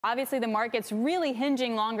Obviously, the market's really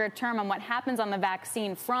hinging longer term on what happens on the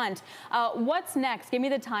vaccine front. What's next? Give me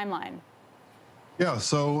the timeline. Yeah,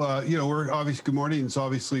 so we're obviously good morning. So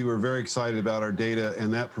obviously, we're very excited about our data,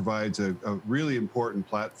 and that provides a really important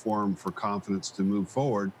platform for confidence to move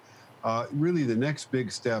forward. Really, the next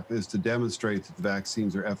big step is to demonstrate that the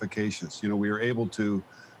vaccines are efficacious. We were able to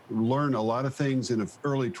learn a lot of things in an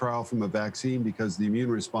early trial from a vaccine because the immune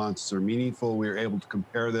responses are meaningful. We were able to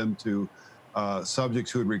compare them to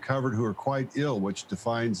subjects who had recovered who are quite ill, which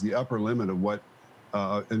defines the upper limit of what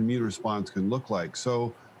an immune response can look like.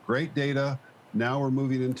 So great data. Now we're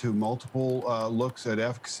moving into multiple looks at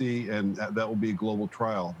efficacy, and that will be a global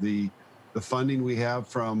trial. The funding we have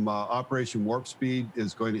from Operation Warp Speed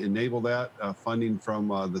is going to enable that funding from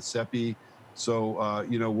the CEPI. So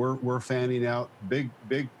we're fanning out big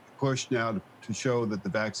push now to show that the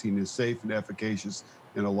vaccine is safe and efficacious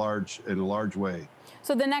in a large way.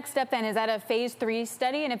 So the next step then, is that a phase 3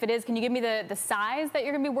 study? And if it is, can you give me the size that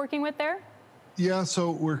you're going to be working with there? Yeah,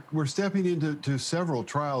 so we're stepping into several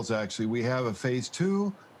trials, actually. We have a phase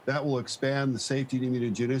 2 that will expand the safety and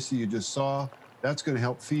immunogenicity you just saw. That's going to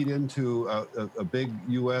help feed into a big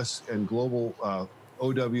U.S. and global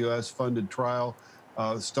OWS-funded trial.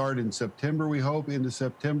 Start in September, we hope, into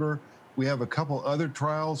September. We have a couple other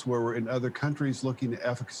trials where we're in other countries looking at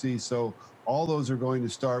efficacy. So all those are going to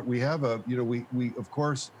start. We have we of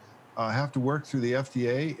course have to work through the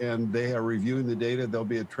FDA, and they are reviewing the data. There'll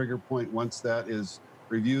be a trigger point once that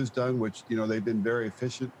review is done, which they've been very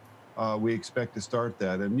efficient. We expect to start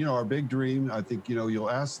that. And our big dream, I think you'll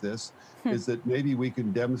ask this, is that maybe we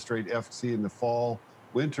can demonstrate efficacy in the fall,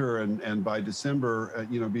 winter, and by December,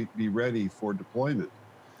 be ready for deployment.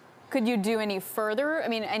 Could you do any further? I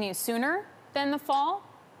mean, any sooner than the fall?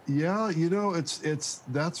 Yeah,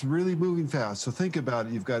 that's really moving fast. So think about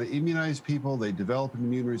it. You've got to immunize people. They develop an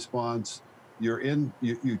immune response. You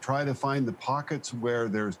try to find the pockets where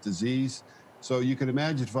there's disease. So you can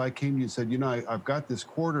imagine if I came to you and said, I've got this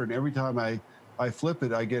quarter, and every time I flip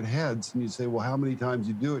it, I get heads. And you say, well, how many times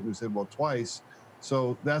you do it? And you say, well, twice.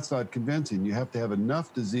 So that's not convincing. You have to have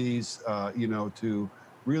enough disease, to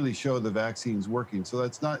really show the vaccine's working. So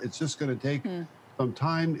it's just going to take some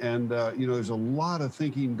time. And, there's a lot of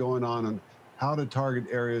thinking going on how to target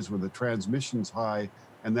areas where the transmission's high.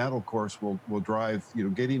 And that, of course, will drive,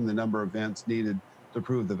 getting the number of events needed to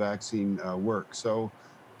prove the vaccine works. So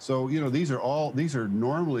these are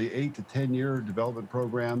normally 8 to 10 year development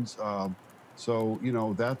programs.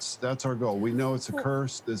 That's our goal. We know it's a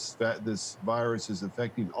curse. This virus is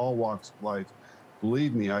affecting all walks of life.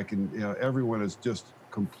 Believe me, everyone is just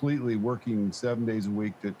completely working 7 days a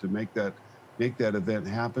week to make that event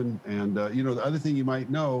happen. And the other thing you might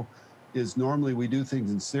know is normally we do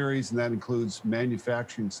things in series, and that includes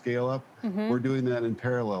manufacturing scale up. We're doing that in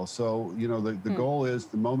parallel. So the goal is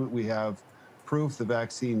the moment we have proof the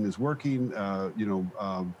vaccine is working,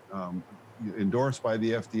 endorsed by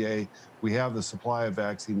the FDA, we have the supply of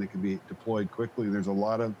vaccine that can be deployed quickly. There's a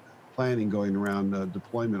lot of planning going around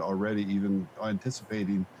deployment already, even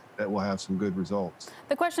anticipating that we'll have some good results.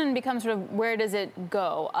 The question becomes sort of, where does it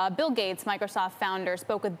go? Bill Gates, Microsoft founder,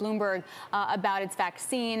 spoke with Bloomberg about a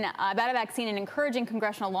vaccine, and encouraging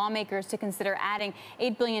congressional lawmakers to consider adding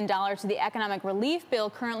 $8 billion to the economic relief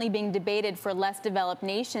bill currently being debated for less developed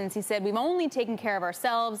nations. He said, we've only taken care of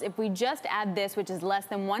ourselves. If we just add this, which is less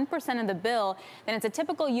than 1% of the bill, then it's a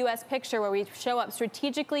typical U.S. picture where we show up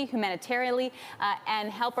strategically, humanitarianly,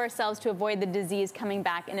 and help ourselves to avoid the disease coming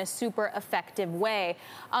back in a super effective way.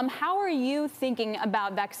 How are you thinking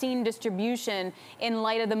about vaccine distribution in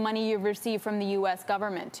light of the money you've received from the U.S.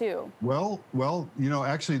 government, too? Well,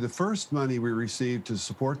 actually, the first money we received to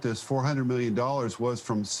support this, $400 million, was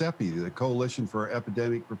from CEPI, the Coalition for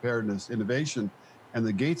Epidemic Preparedness Innovation. And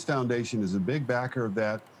the Gates Foundation is a big backer of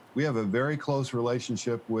that. We have a very close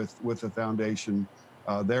relationship with the foundation.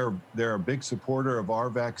 They're a big supporter of our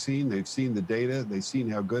vaccine. They've seen the data. They've seen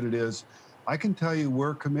how good it is. I can tell you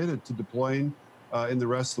we're committed to deploying in the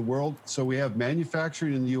rest of the world. So we have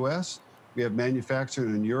manufacturing in the U.S., we have manufacturing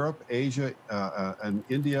in Europe, Asia, and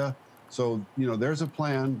India. So, there's a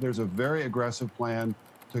plan. There's a very aggressive plan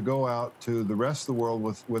to go out to the rest of the world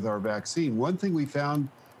with our vaccine. One thing we found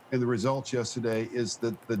in the results yesterday is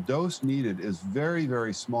that the dose needed is very,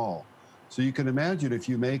 very small. So you can imagine if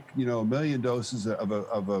you make, 1 million doses of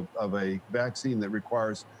a vaccine that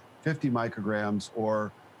requires 50 micrograms,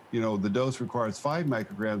 or the dose requires 5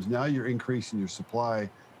 micrograms. Now you're increasing your supply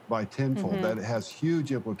by tenfold. That has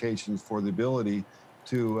huge implications for the ability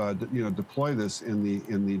to, deploy this in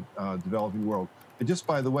the developing world. And just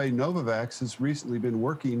by the way, Novavax has recently been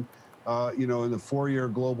working, in the 4-year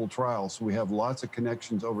global trial. So we have lots of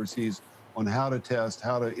connections overseas on how to test,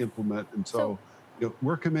 how to implement. And so,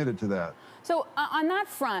 we're committed to that. So on that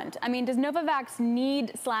front, I mean, does Novavax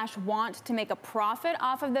need/want to make a profit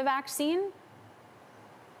off of the vaccine?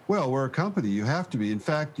 Well, we're a company. You have to be. In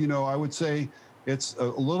fact, I would say it's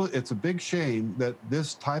a big shame that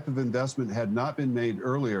this type of investment had not been made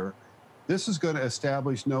earlier. This is going to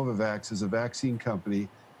establish Novavax as a vaccine company,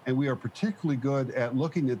 and we are particularly good at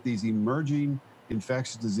looking at these emerging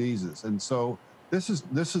infectious diseases. And so this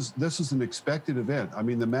is an expected event. I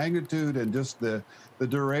mean, the magnitude and just the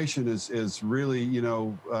duration is really,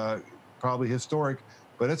 probably historic,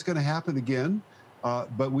 but it's going to happen again.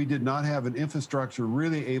 But we did not have an infrastructure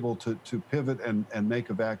really able to pivot and make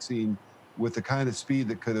a vaccine with the kind of speed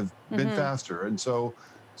that could have been faster. And so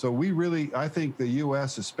we really, I think the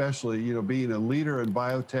U.S. especially, being a leader in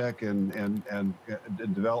biotech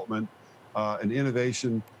and development and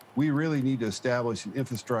innovation, we really need to establish an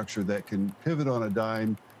infrastructure that can pivot on a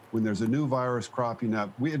dime when there's a new virus cropping up.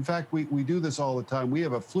 In fact, we do this all the time. We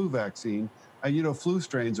have a flu vaccine, and flu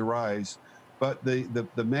strains arise, but the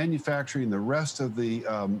manufacturing, the rest of the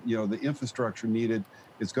the infrastructure needed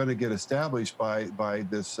is going to get established by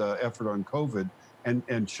this effort on COVID,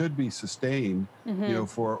 and should be sustained,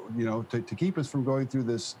 for to keep us from going through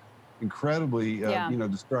this incredibly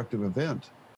destructive event.